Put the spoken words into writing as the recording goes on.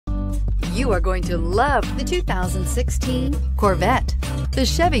You are going to love the 2016 Corvette. The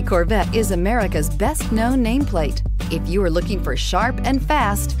Chevy Corvette is America's best-known nameplate. If you are looking for sharp and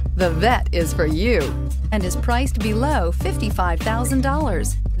fast, the Vette is for you and is priced below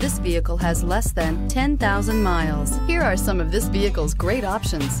 $55,000. This vehicle has less than 10,000 miles. Here are some of this vehicle's great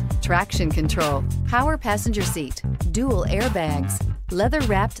options: traction control, power passenger seat, dual airbags,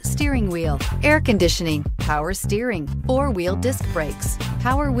 leather-wrapped steering wheel, air conditioning, power steering, four-wheel disc brakes,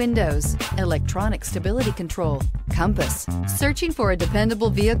 power windows, electronic stability control, compass. Searching for a dependable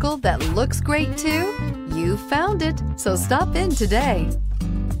vehicle that looks great too? You found it, so stop in today.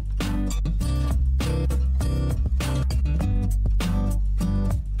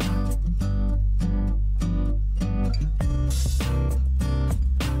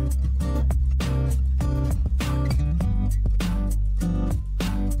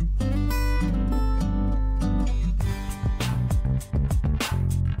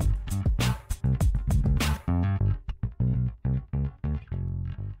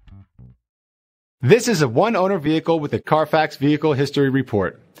 This is a one-owner vehicle with a Carfax Vehicle History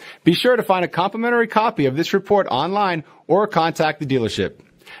Report. Be sure to find a complimentary copy of this report online or contact the dealership.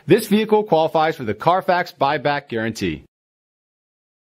 This vehicle qualifies for the Carfax Buyback Guarantee.